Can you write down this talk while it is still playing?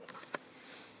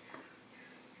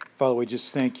Father, we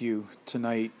just thank you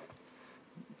tonight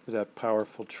for that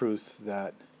powerful truth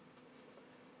that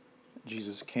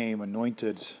Jesus came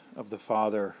anointed of the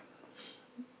Father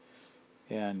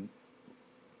and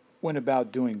went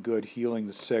about doing good, healing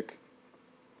the sick,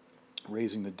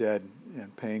 raising the dead,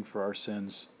 and paying for our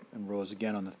sins, and rose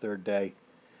again on the third day.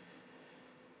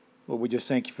 Lord, we just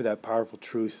thank you for that powerful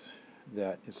truth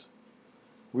that is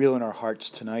real in our hearts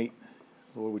tonight.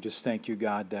 Lord, we just thank you,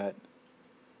 God, that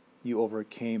you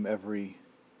overcame every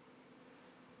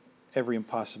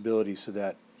impossibility so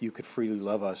that you could freely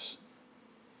love us.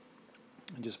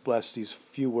 And just bless these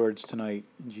few words tonight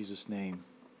in Jesus' name.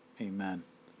 Amen.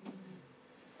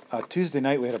 Tuesday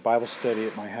night we had a Bible study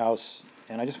at my house,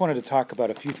 and I just wanted to talk about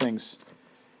a few things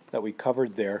that we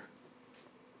covered there.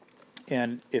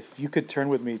 And if you could turn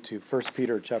with me to 1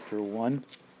 Peter chapter 1.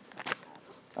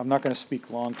 I'm not going to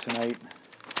speak long tonight.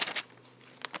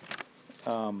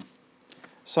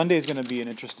 Sunday is going to be an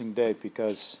interesting day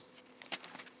because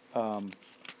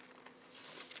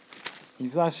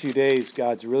these last few days,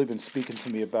 God's really been speaking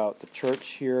to me about the church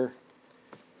here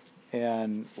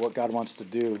and what God wants to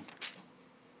do.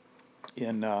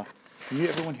 Can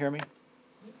everyone hear me?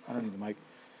 I don't need the mic.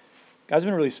 God's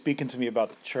been really speaking to me about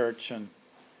the church and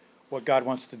what God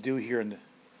wants to do here in the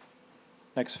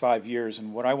next 5 years.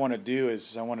 And what I want to do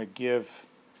is I want to give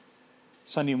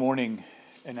Sunday morning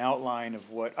an outline of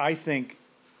what I think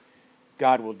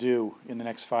God will do in the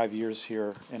next 5 years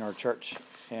here in our church.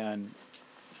 And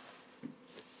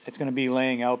it's going to be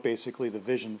laying out basically the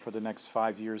vision for the next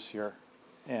 5 years here.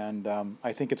 And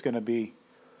I think it's going to be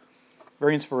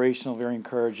very inspirational, very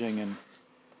encouraging,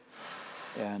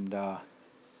 and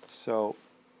so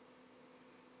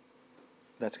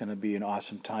that's going to be an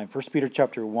awesome time. 1 Peter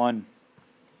chapter 1,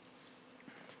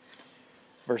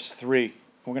 verse 3.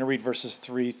 We're going to read verses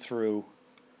 3 through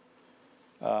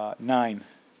 9.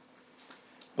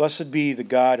 Blessed be the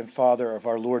God and Father of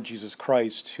our Lord Jesus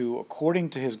Christ, who, according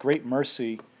to his great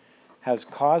mercy, has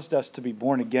caused us to be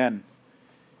born again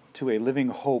to a living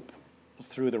hope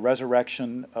through the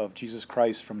resurrection of Jesus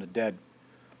Christ from the dead,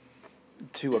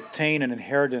 to obtain an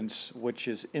inheritance which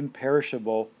is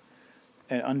imperishable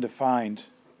and undefiled,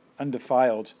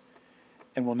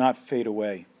 and will not fade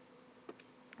away,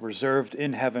 reserved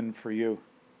in heaven for you.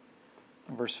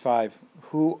 Verse 5,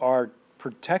 who are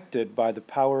protected by the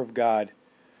power of God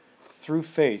through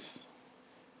faith.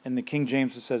 In the King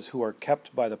James it says, who are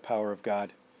kept by the power of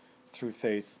God through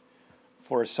faith,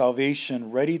 for a salvation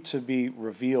ready to be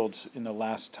revealed in the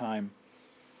last time.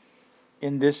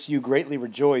 In this you greatly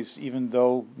rejoice, even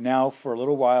though now for a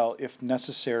little while, if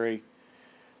necessary,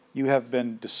 you have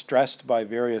been distressed by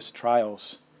various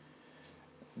trials,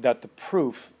 that the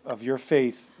proof of your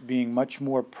faith, being much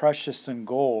more precious than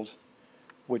gold,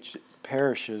 which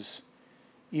perishes,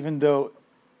 even though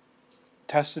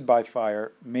tested by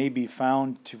fire, may be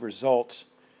found to result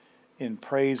in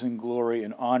praise and glory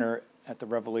and honor at the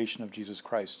revelation of Jesus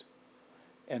Christ.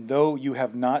 And though you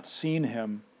have not seen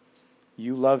him,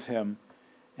 you love him,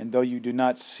 and though you do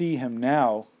not see him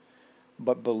now,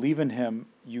 but believe in him,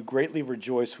 you greatly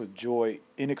rejoice with joy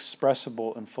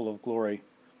inexpressible and full of glory,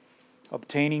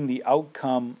 obtaining the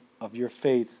outcome of your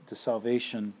faith, the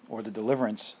salvation or the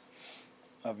deliverance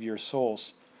of your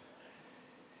souls.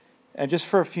 And just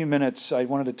for a few minutes, I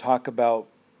wanted to talk about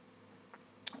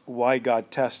why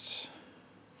God tests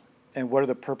and what are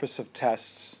the purpose of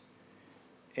tests,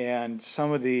 and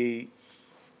some of the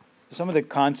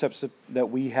concepts that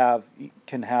we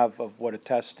can have of what a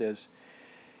test is.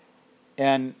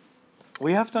 And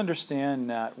we have to understand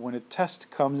that when a test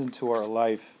comes into our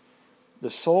life, the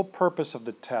sole purpose of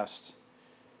the test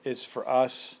is for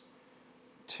us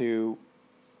to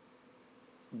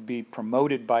be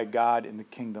promoted by God in the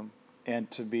kingdom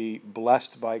and to be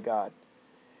blessed by God.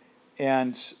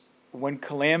 And when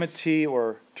calamity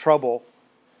or trouble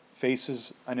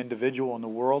faces an individual in the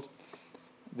world,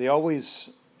 they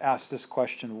always ask this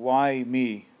question, why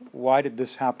me? Why did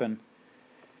this happen?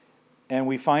 And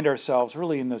we find ourselves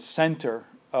really in the center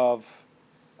of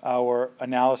our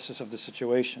analysis of the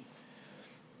situation.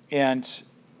 And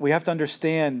we have to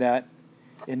understand that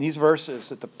in these verses,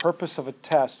 that the purpose of a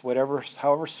test,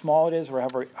 however small it is or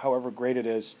however great it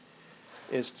is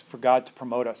for God to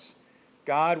promote us.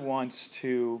 God wants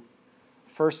to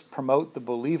first promote the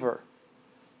believer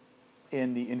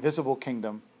in the invisible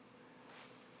kingdom,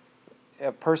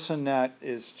 a person that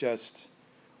is just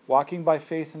walking by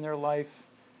faith in their life,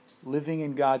 living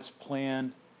in God's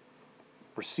plan,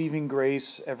 receiving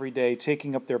grace every day,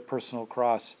 taking up their personal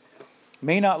cross.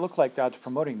 May not look like God's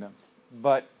promoting them,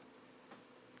 but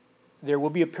there will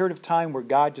be a period of time where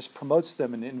God just promotes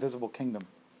them in the invisible kingdom.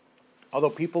 Although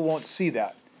people won't see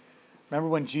that, Remember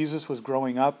when Jesus was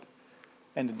growing up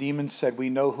and the demons said, "We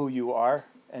know who you are"?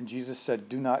 And Jesus said,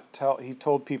 "Do not tell." He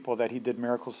told people that he did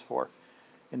miracles for.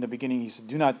 In the beginning, he said,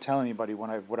 "Do not tell anybody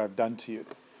what I've done to you."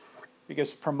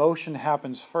 Because promotion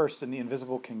happens first in the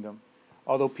invisible kingdom,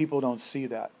 although people don't see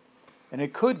that. And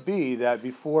it could be that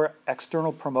before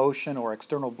external promotion or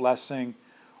external blessing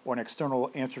or an external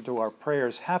answer to our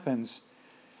prayers happens,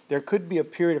 there could be a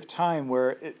period of time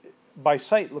where by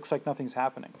sight looks like nothing's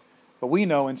happening. But we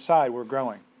know inside we're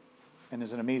growing. And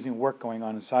there's an amazing work going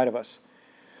on inside of us.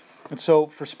 And so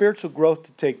for spiritual growth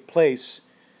to take place,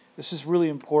 this is really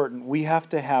important. We have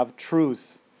to have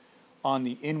truth on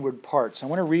the inward parts. I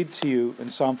want to read to you in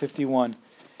Psalm 51.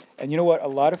 And you know what? A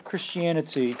lot of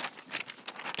Christianity,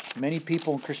 many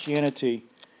people in Christianity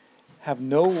have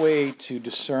no way to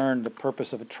discern the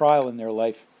purpose of a trial in their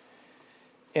life.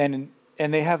 And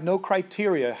they have no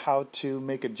criteria how to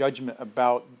make a judgment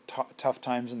about tough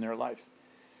times in their life.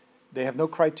 They have no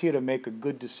criteria to make a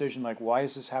good decision like, why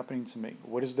is this happening to me?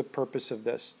 What is the purpose of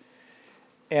this?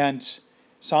 And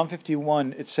Psalm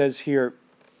 51, it says here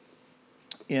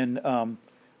in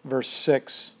verse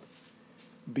 6,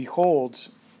 "Behold,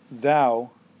 thou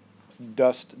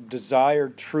dost desire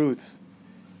truth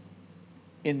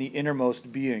in the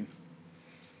innermost being,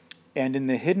 and in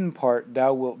the hidden part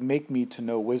thou wilt make me to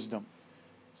know wisdom."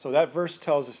 So that verse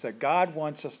tells us that God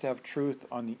wants us to have truth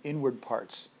on the inward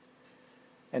parts.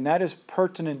 And that is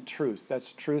pertinent truth.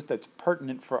 That's truth that's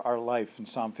pertinent for our life in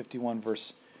Psalm 51,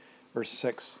 verse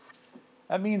 6.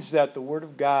 That means that the Word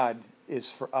of God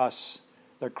is for us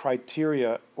the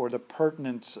criteria or the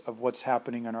pertinence of what's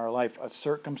happening in our life. A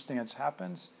circumstance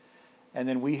happens, and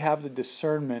then we have the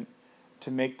discernment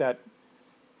to make that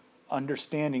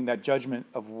understanding, that judgment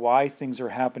of why things are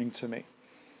happening to me.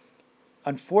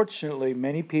 Unfortunately,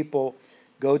 many people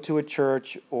go to a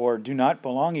church or do not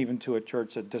belong even to a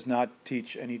church that does not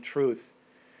teach any truth,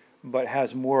 but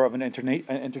has more of an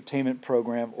entertainment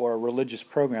program or a religious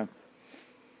program.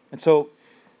 And so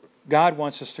God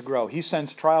wants us to grow. He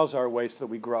sends trials our way so that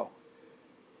we grow.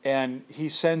 And He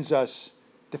sends us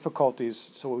difficulties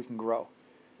so we can grow.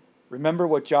 Remember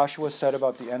what Joshua said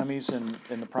about the enemies in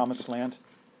the promised land?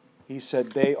 He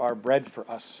said, "They are bread for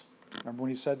us." Remember when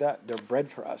he said that? They're bread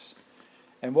for us.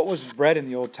 And what was bread in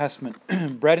the Old Testament?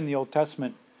 Bread in the Old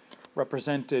Testament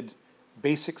represented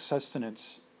basic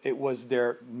sustenance. It was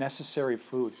their necessary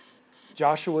food.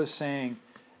 Joshua is saying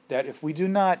that if we do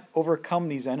not overcome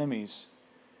these enemies,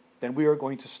 then we are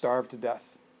going to starve to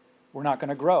death. We're not going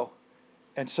to grow.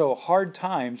 And so hard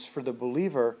times for the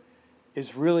believer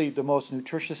is really the most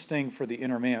nutritious thing for the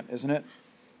inner man, isn't it?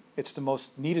 It's the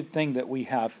most needed thing that we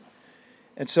have.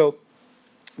 And so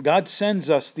God sends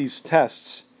us these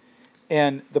tests.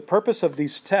 And the purpose of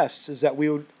these tests is that we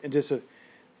would, it is a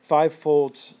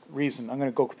fivefold reason. I'm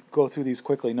going to go through these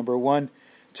quickly. Number one,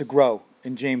 to grow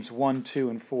in James 1, 2,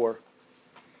 and 4.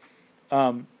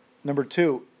 Number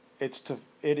two,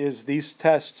 these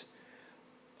tests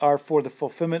are for the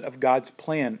fulfillment of God's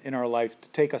plan in our life to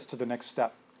take us to the next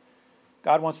step.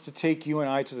 God wants to take you and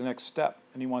I to the next step,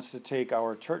 and He wants to take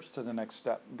our church to the next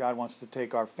step. God wants to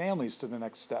take our families to the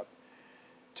next step,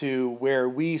 to where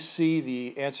we see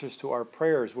the answers to our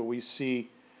prayers, where we see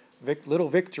little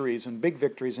victories and big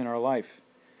victories in our life.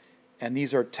 And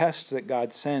these are tests that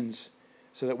God sends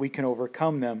so that we can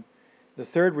overcome them. The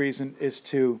third reason is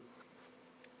to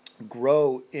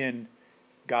grow in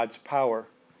God's power.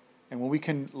 And when we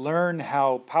can learn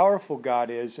how powerful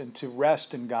God is and to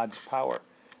rest in God's power,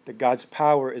 that God's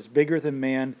power is bigger than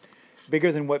man,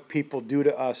 bigger than what people do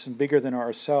to us, and bigger than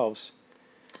ourselves.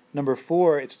 Number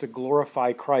four, it's to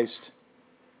glorify Christ.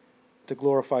 To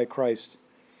glorify Christ.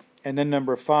 And then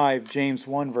number five, James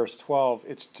 1, verse 12,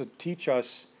 it's to teach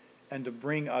us and to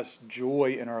bring us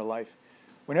joy in our life.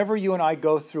 Whenever you and I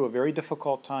go through a very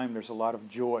difficult time, there's a lot of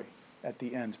joy at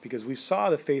the end because we saw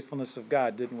the faithfulness of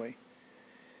God, didn't we?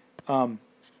 1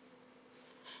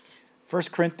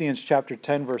 Corinthians chapter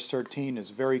 10, verse 13 is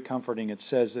very comforting. It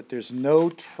says that there's no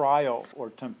trial or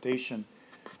temptation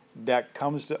that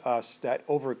comes to us, that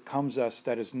overcomes us,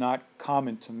 that is not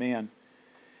common to man.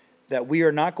 That we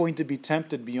are not going to be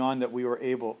tempted beyond that we are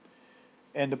able.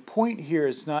 And the point here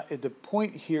is not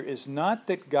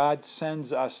that God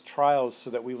sends us trials so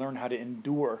that we learn how to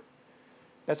endure.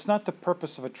 That's not the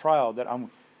purpose of a trial. That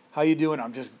how you doing?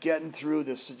 I'm just getting through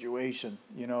this situation.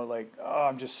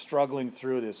 I'm just struggling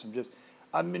through this.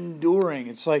 I'm enduring.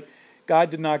 It's like God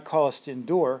did not call us to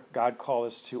endure. God called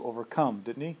us to overcome,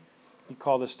 didn't He? He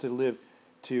called us to live,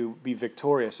 to be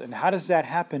victorious. And how does that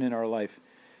happen in our life?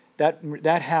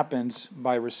 That happens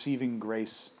by receiving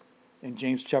grace. In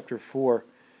James chapter 4,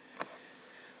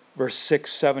 verse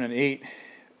 6, 7, and 8,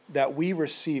 that we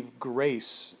receive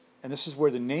grace, and this is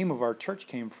where the name of our church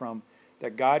came from,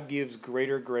 that God gives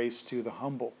greater grace to the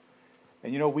humble.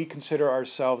 And we consider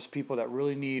ourselves people that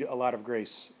really need a lot of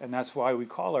grace, and that's why we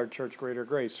call our church Greater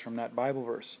Grace, from that Bible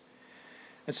verse.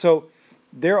 And so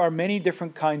there are many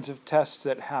different kinds of tests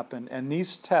that happen, and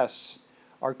these tests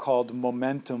are called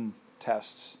momentum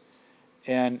tests.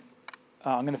 And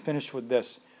I'm going to finish with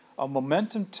this. A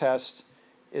momentum test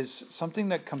is something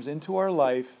that comes into our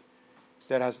life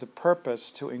that has the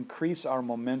purpose to increase our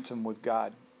momentum with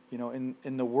God. In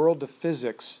the world of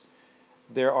physics,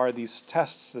 there are these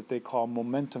tests that they call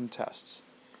momentum tests.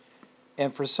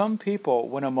 And for some people,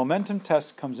 when a momentum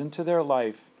test comes into their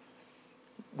life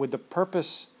with the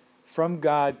purpose from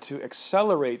God to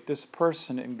accelerate this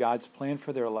person in God's plan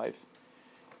for their life,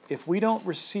 if we don't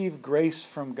receive grace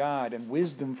from God and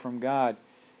wisdom from God,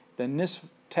 then this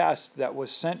test that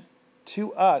was sent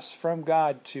to us from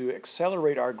God to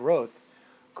accelerate our growth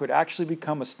could actually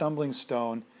become a stumbling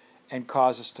stone and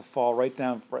cause us to fall right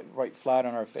flat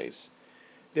on our face.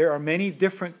 There are many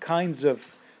different kinds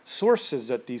of sources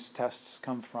that these tests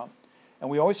come from. And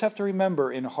we always have to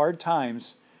remember in hard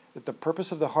times that the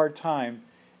purpose of the hard time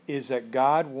is that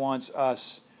God wants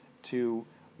us to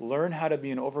learn how to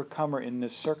be an overcomer in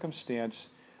this circumstance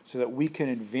so that we can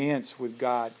advance with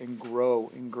God and grow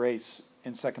in grace.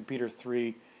 In 2 Peter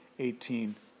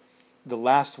 3:18, the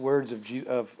last words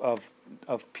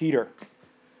of Peter,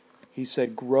 he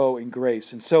said, grow in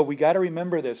grace. And so we got to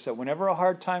remember this, that whenever a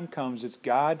hard time comes, it's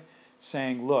God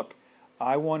saying, look,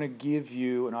 I want to give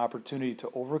you an opportunity to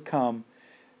overcome,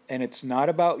 and it's not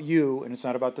about you, and it's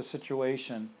not about the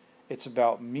situation. It's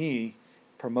about me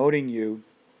promoting you,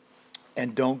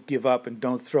 and don't give up and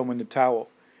don't throw in the towel.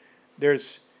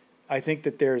 I think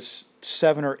that there's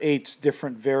 7 or 8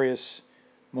 different various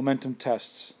momentum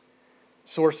tests,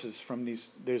 sources from these.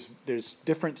 There's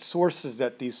different sources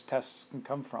that these tests can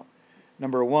come from.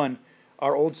 Number 1,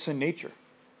 our old sin nature.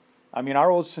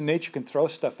 Our old sin nature can throw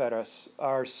stuff at us.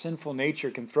 Our sinful nature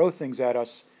can throw things at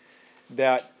us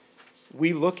that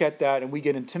we look at that and we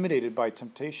get intimidated by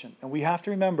temptation. And we have to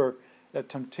remember that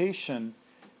temptation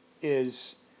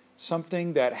is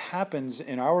something that happens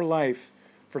in our life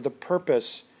for the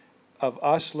purpose of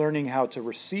us learning how to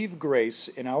receive grace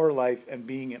in our life and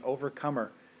being an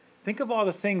overcomer. Think of all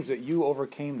the things that you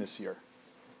overcame this year.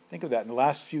 Think of that in the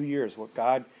last few years, what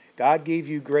God gave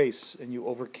you grace and you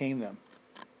overcame them.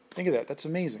 Think of that. That's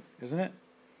amazing, isn't it?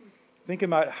 Think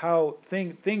about how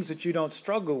things that you don't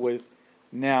struggle with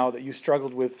now that you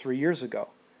struggled with 3 years ago.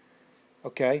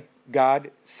 Okay?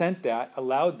 God sent that,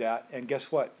 allowed that, and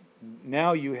guess what?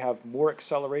 Now you have more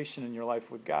acceleration in your life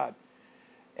with God.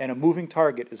 And a moving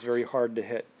target is very hard to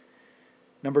hit.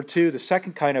 Number 2, the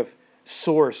second kind of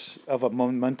source of a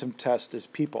momentum test is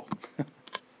people.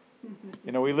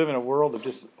 We live in a world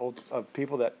of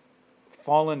people that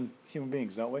fallen human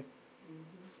beings, don't we?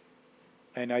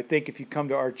 And I think if you come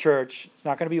to our church, it's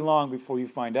not going to be long before you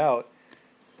find out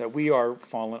that we are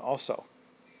fallen also.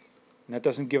 And that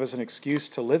doesn't give us an excuse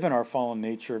to live in our fallen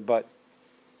nature, but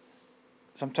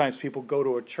sometimes people go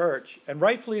to a church, and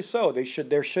rightfully so,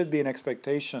 there should be an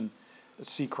expectation to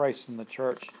see Christ in the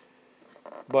church.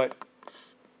 But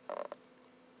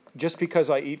just because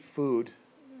I eat food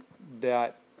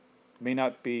that may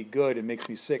not be good and makes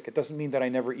me sick, it doesn't mean that I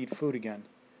never eat food again.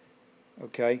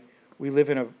 Okay? We live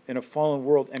in a fallen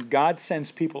world, and God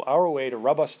sends people our way to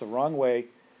rub us the wrong way.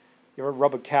 You ever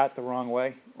rub a cat the wrong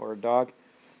way, or a dog?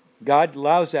 God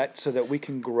allows that so that we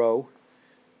can grow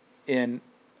in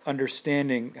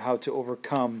understanding how to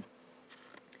overcome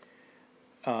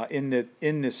in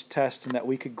this test, and that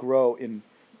we could grow in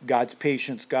God's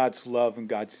patience, God's love, and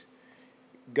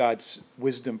God's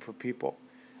wisdom for people.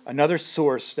 Another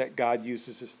source that God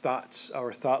uses is thoughts,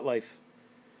 our thought life.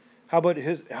 How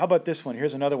about this one?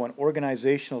 Here's another one,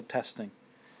 organizational testing.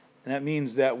 And that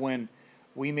means that when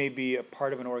we may be a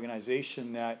part of an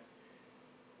organization that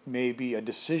maybe a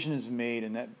decision is made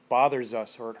and that bothers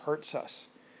us or it hurts us,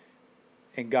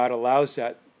 and God allows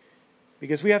that,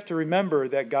 because we have to remember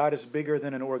that God is bigger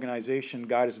than an organization.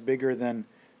 God is bigger than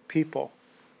people.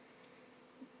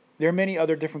 There are many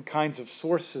other different kinds of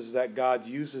sources that God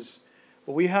uses,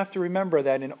 but we have to remember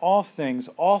that in all things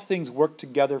work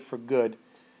together for good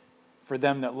for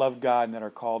them that love God and that are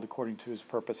called according to His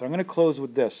purpose. I'm going to close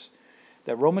with this,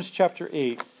 that Romans chapter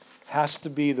 8 has to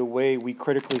be the way we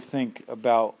critically think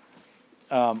about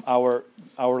our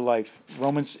life.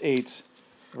 Romans 8,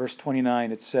 verse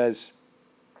 29, it says,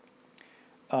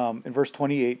 in verse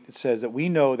 28, it says that we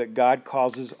know that God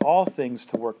causes all things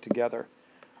to work together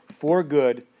for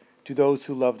good to those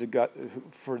who love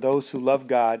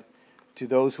God, to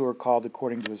those who are called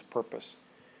according to His purpose.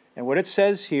 And what it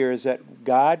says here is that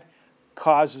God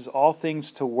causes all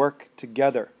things to work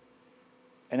together.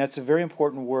 And that's a very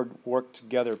important word, work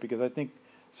together, because I think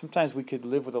sometimes we could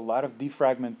live with a lot of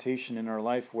defragmentation in our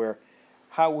life where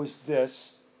how is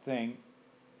this thing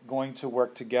going to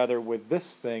work together with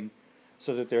this thing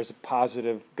so that there's a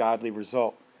positive, godly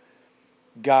result?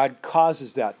 God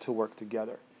causes that to work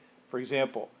together. For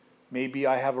example, maybe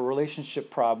I have a relationship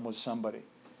problem with somebody,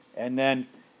 and then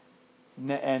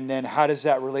how does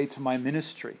that relate to my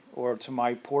ministry or to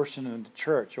my portion in the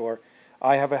church? Or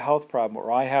I have a health problem,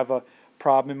 or I have a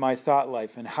problem in my thought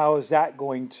life, and how is that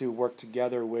going to work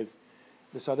together with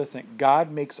this other thing?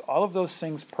 God makes all of those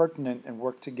things pertinent and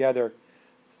work together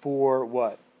for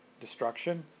what?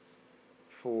 Destruction?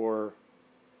 For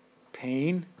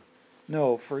pain?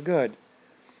 No, for good.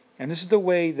 And this is the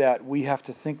way that we have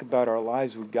to think about our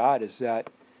lives with God, is that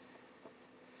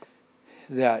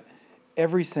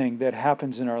everything that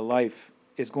happens in our life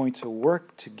is going to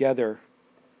work together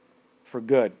for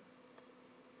good.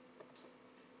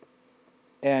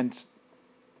 And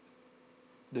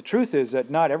the truth is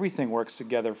that not everything works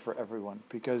together for everyone,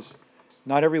 because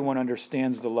not everyone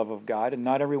understands the love of God, and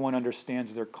not everyone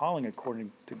understands their calling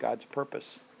according to God's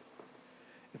purpose.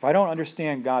 If I don't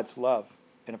understand God's love,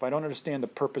 and if I don't understand the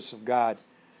purpose of God,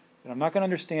 then I'm not going to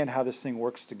understand how this thing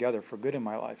works together for good in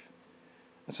my life.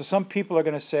 And so some people are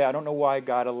going to say, I don't know why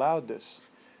God allowed this.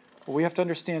 Well, we have to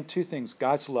understand two things: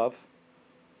 God's love.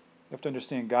 We have to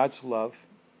understand God's love.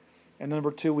 And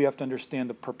number two, we have to understand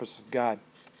the purpose of God.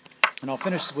 And I'll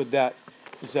finish with that,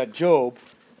 is that Job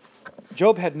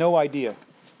had no idea.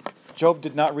 Job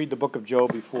did not read the book of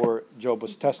Job before Job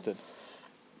was tested.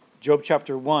 Job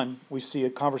chapter 1, we see a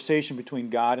conversation between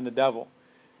God and the devil.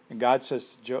 And God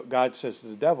says to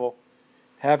the devil,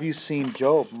 have you seen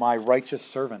Job, my righteous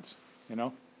servant?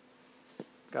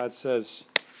 God says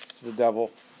to the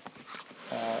devil,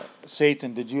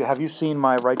 Satan, have you seen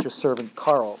my righteous servant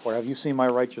Carl? Or have you seen my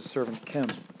righteous servant Kim?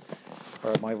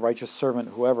 Or my righteous servant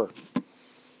whoever?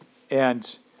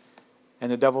 And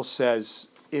the devil says,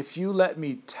 if you let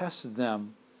me test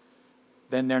them,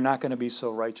 then they're not going to be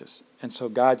so righteous. And so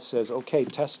God says, okay,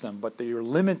 test them, but you're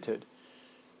limited.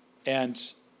 And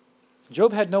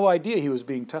Job had no idea he was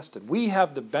being tested. We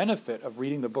have the benefit of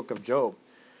reading the book of Job.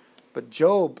 But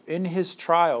Job, in his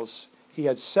trials, he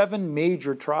had 7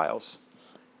 major trials,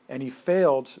 and he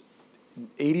failed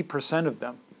 80% of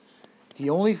them. He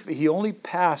only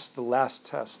passed the last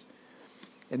test.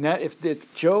 And that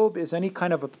if Job is any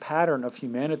kind of a pattern of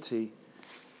humanity,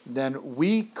 then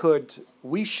we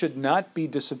should not be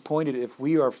disappointed if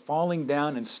we are falling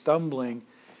down and stumbling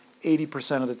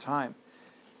 80% of the time.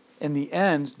 In the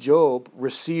end, Job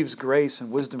receives grace and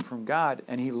wisdom from God,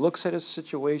 and he looks at his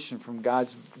situation from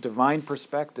God's divine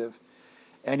perspective,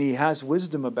 and he has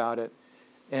wisdom about it.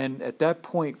 And at that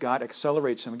point, God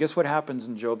accelerates him. And guess what happens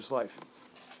in Job's life?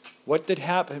 What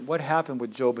happened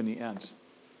with Job in the end?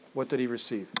 What did he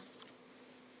receive?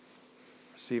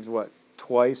 Received what?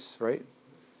 Twice, right?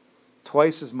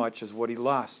 Twice as much as what he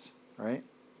lost, right?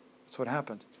 That's what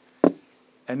happened.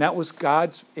 And that was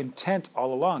God's intent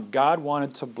all along. God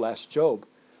wanted to bless Job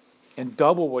and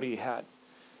double what he had.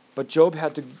 But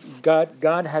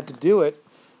God had to do it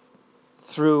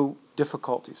through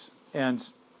difficulties. And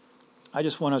I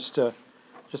just want us to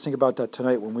just think about that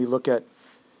tonight when we look at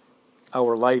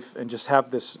our life and just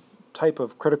have this type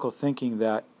of critical thinking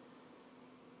that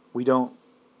we don't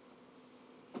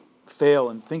fail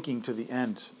in thinking to the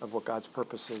end of what God's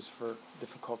purpose is for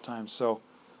difficult times. So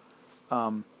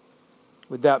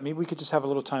with that, maybe we could just have a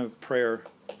little time of prayer.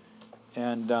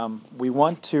 And we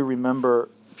want to remember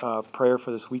prayer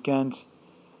for this weekend.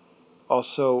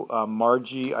 Also,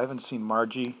 Margie. I haven't seen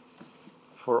Margie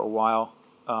for a while.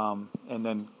 And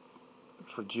then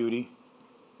for Judy.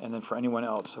 And then for anyone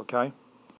else, okay?